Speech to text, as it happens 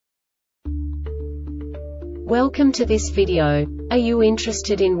Welcome to this video. Are you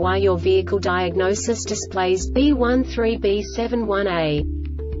interested in why your vehicle diagnosis displays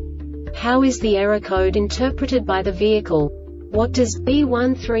B13B7-1A? How is the error code interpreted by the vehicle? What does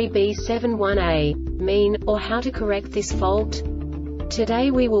B13B7-1A mean, or how to correct this fault? Today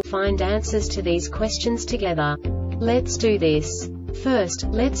we will find answers to these questions together. Let's do this. First,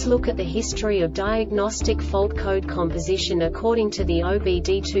 let's look at the history of diagnostic fault code composition according to the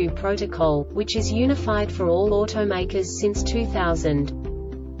OBD2 protocol, which is unified for all automakers since 2000.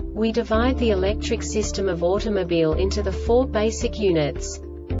 We divide the electric system of automobile into the four basic units: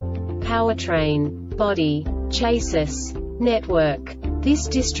 powertrain, body, chassis, network. This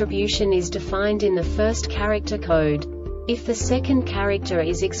distribution is defined in the first character code. If the second character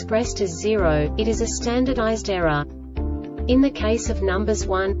is expressed as 0, it is a standardized error. In the case of numbers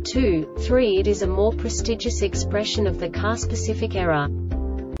 1, 2, 3, it is a more prestigious expression of the car-specific error.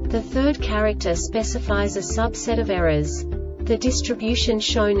 The third character specifies a subset of errors. The distribution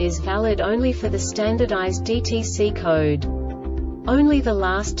shown is valid only for the standardized DTC code. Only the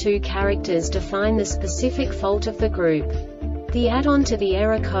last two characters define the specific fault of the group. The add-on to the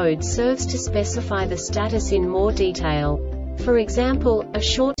error code serves to specify the status in more detail. For example, a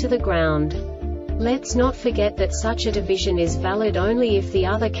short to the ground. Let's not forget that such a division is valid only if the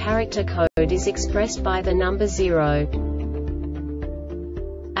other character code is expressed by the number 0.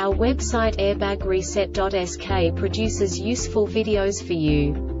 Our website airbagreset.sk produces useful videos for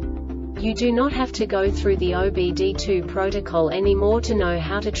you. You do not have to go through the OBD2 protocol anymore to know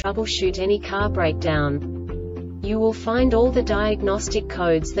how to troubleshoot any car breakdown. You will find all the diagnostic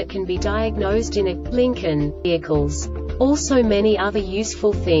codes that can be diagnosed in a Lincoln vehicles. Also many other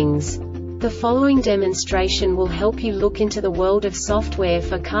useful things. The following demonstration will help you look into the world of software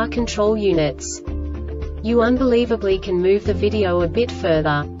for car control units. You unbelievably can move the video a bit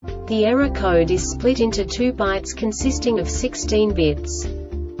further. The error code is split into 2 bytes consisting of 16 bits.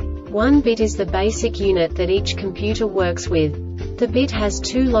 1 bit is the basic unit that each computer works with. The bit has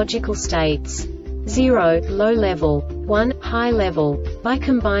 2 logical states: 0, low level, 1, high level. By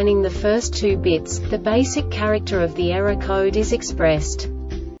combining the first 2 bits, the basic character of the error code is expressed.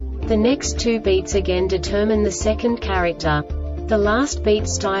 The next 2 beats again determine the second character. The last beat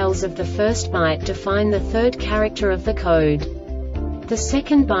styles of the first byte define the third character of the code. The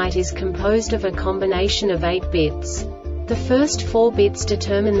second byte is composed of a combination of 8 bits. The first 4 bits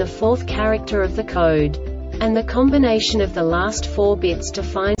determine the fourth character of the code. And the combination of the last 4 bits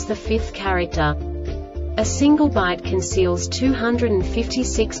defines the fifth character. A single byte conceals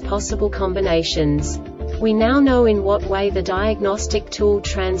 256 possible combinations. We now know in what way the diagnostic tool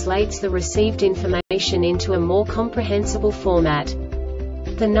translates the received information into a more comprehensible format.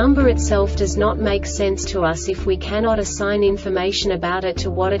 The number itself does not make sense to us if we cannot assign information about it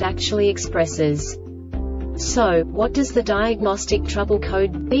to what it actually expresses. So, what does the Diagnostic Trouble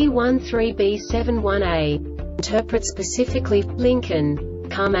Code B13B7-1A interpret specifically for Lincoln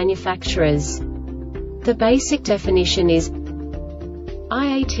car manufacturers? The basic definition is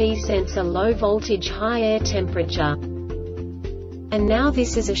IAT sensor low voltage high air temperature. And now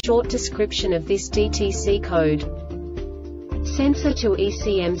this is a short description of this DTC code. Sensor to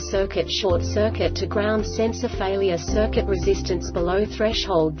ECM circuit short circuit to ground sensor failure circuit resistance below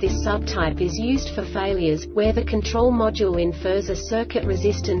threshold. This subtype is used for failures where the control module infers a circuit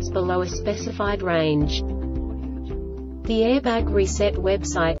resistance below a specified range. The Airbag Reset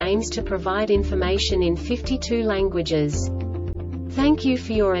website aims to provide information in 52 languages. Thank you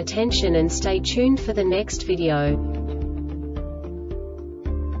for your attention and stay tuned for the next video.